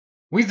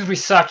With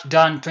research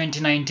done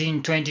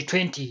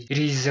 2019-2020, it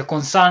is a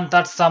concern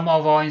that some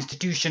of our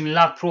institutions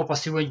lack proper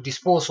sewage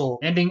disposal,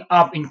 ending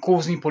up in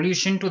causing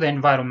pollution to the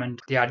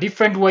environment. There are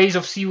different ways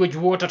of sewage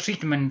water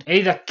treatment,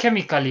 either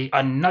chemically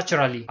and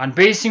naturally. And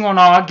basing on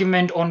our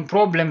argument on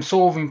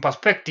problem-solving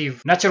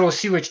perspective, natural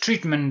sewage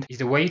treatment is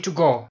the way to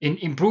go in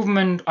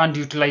improvement and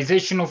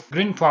utilization of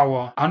green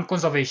power and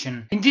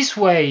conservation. In this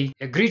way,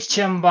 a grid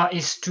chamber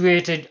is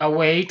situated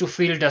away to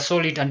filter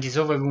solid and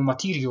dissolvable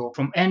material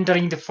from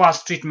entering the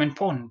first treatment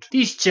pond.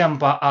 This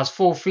chamber has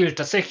 4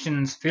 filter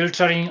sections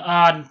filtering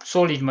hard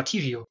solid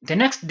material. The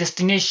next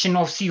destination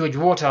of sewage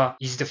water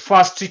is the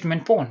first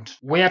treatment pond,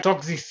 where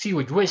toxic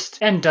sewage waste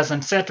enters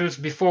and settles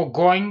before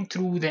going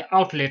through the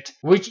outlet,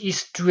 which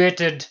is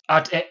situated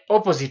at an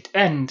opposite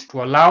end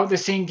to allow the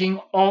sinking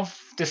of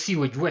the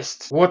sewage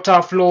waste.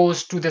 Water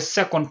flows to the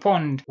second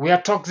pond, where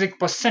toxic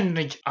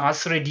percentage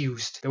has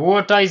reduced. The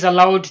water is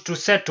allowed to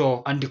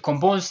settle and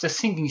decompose the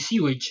sinking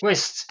sewage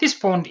waste. This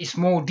pond is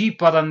more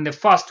deeper than the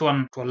first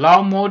one to allow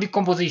more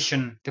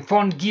decomposition. The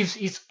pond gives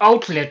its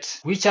outlet,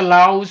 which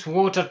allows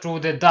water to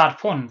the third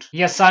pond.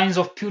 Here signs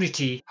of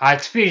purity are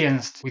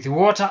experienced, with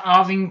water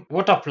having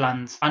water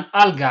plants and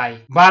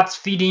algae, birds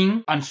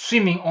feeding and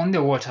swimming on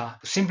the water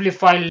to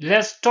simplify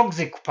less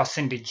toxic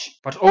percentage.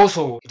 But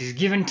also, it is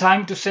given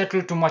time to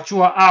settle to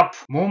mature up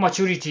more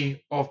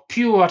maturity of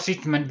pure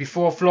treatment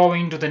before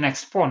flowing to the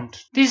next pond.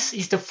 This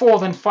is the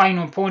fourth and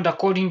final pond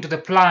according to the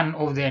plan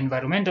of the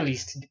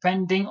environmentalist,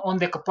 depending on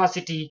the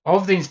capacity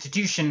of the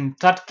institution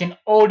that can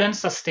hold and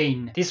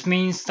sustain. This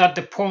means that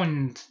the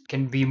pond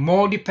can be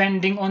more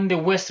depending on the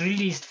waste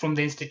released from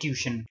the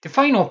institution. The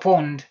final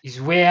pond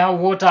is where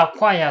water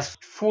acquires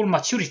full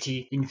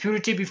maturity in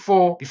purity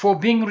before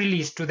being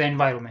released to the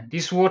environment.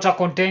 This water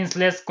contains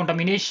less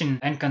contamination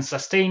and can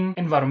sustain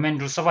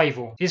environmental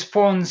survival. These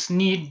ponds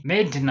need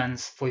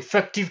maintenance for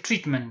effective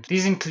treatment.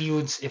 This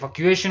includes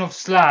evacuation of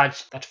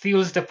sludge that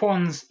fills the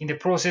ponds in the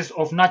process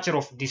of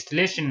natural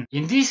distillation.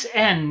 In this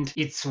end,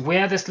 it's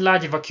where the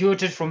sludge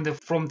evacuated from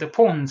the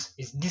ponds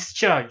is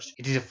discharged.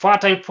 It is a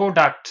fertile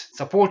product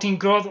supporting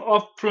growth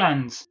of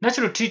plants.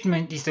 Natural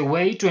treatment is the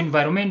way to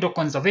environmental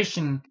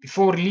conservation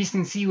before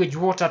releasing sewage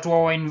water to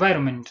our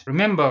environment.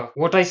 Remember,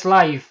 water is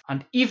life,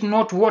 and if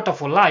not water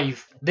for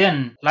life,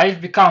 then life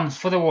becomes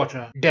for the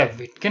water.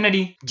 David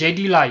Kennedy,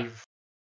 JD Live.